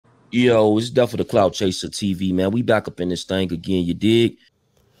Yo, it's definitely the Clout Chaser TV, man. We back up in this thing again, you dig?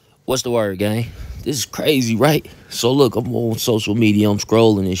 What's the word, gang? This is crazy, right? So look, I'm on social media, I'm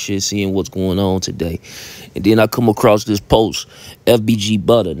scrolling and shit, seeing what's going on today. And then I come across this post, FBG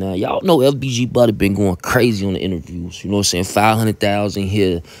Butta. Now, y'all know FBG Butta been going crazy on the interviews. You know what I'm saying? 500,000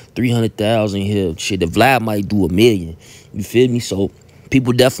 here, 300,000 here. Shit, the Vlad might do 1 million. You feel me? So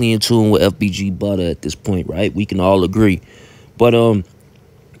people definitely in tune with FBG Butta at this point, right? We can all agree. But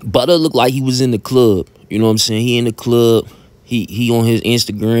Butta looked like he was in the club. You know what I'm saying? He in the club. He on his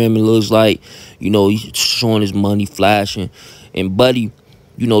Instagram. It looks like, you know, he's showing his money, flashing. And Buddy,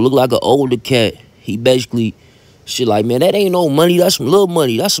 you know, look like an older cat. He basically, shit like, man, that ain't no money. That's some little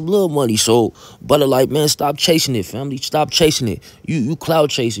money. That's some little money. So Butta like, man, stop chasing it, family. Stop chasing it. You cloud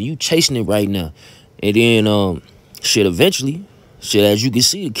chasing. You chasing it right now. And then, shit, eventually, shit, as you can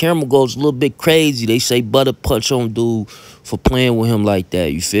see, the camera goes a little bit crazy. They say Butta punch on dude for playing with him like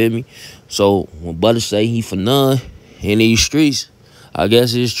that. You feel me? So when Butta say he for none in these streets, I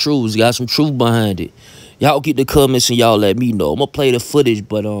guess it's true. It's got some truth behind it. Y'all get the comments and y'all let me know. I'm gonna play the footage,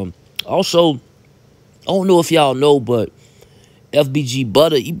 but also, I don't know if y'all know, but FBG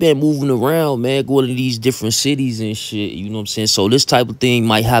Butta, he been moving around, man, going to these different cities and shit. You know what I'm saying? So this type of thing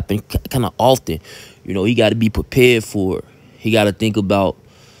might happen kind of often. You know, he got to be prepared for it. He got to think about,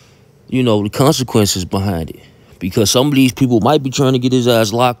 you know, the consequences behind it. Because some of these people might be trying to get his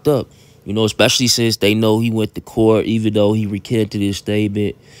ass locked up. You know, especially since they know he went to court, even though he recanted his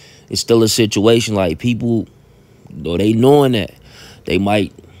statement. It's still a situation like people, you know, they knowing that. They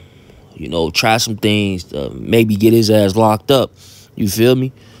might, you know, try some things to maybe get his ass locked up. You feel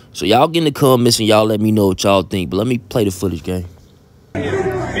me? So y'all get in the comments and y'all let me know what y'all think. But let me play the footage, gang. This 10,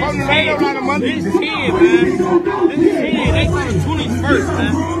 man. This 10. They saw the 21st,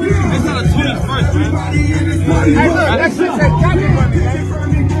 man. They saw the 21st, man. Hey, look, that shit said copy money,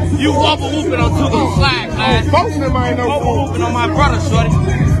 man. You over-hooping on Tugo's flag, man. Over-hooping on my brother, shorty.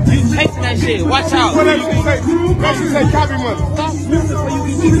 You chasing that shit. Watch out. What else you say? That shit say copy money. Stop hooping so you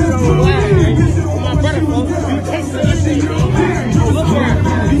can keep it on the flag, man. On my brother, folks. You chasing that shit, man. Look here.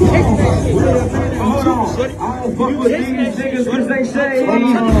 You chasing that shit. Hold on. I don't fuck with these niggas because they say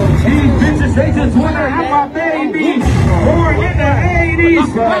these bitches, they just wanna have my baby. Born in the 80s,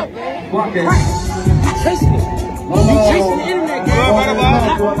 but fuck it. Chasing it. You chasing the internet, girl.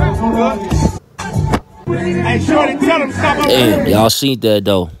 Hey, shorty, tell them stop. Damn, y'all seen that,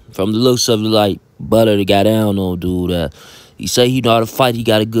 though. From the looks of it, like, Butta that got down on dude. He say he know how to fight. He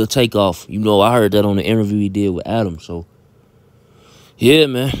got a good takeoff. You know, I heard that on the interview he did with Adam. So, yeah,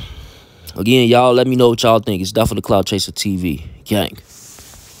 man. Again, y'all let me know what y'all think. It's definitely Clout Chaser TV. Gang.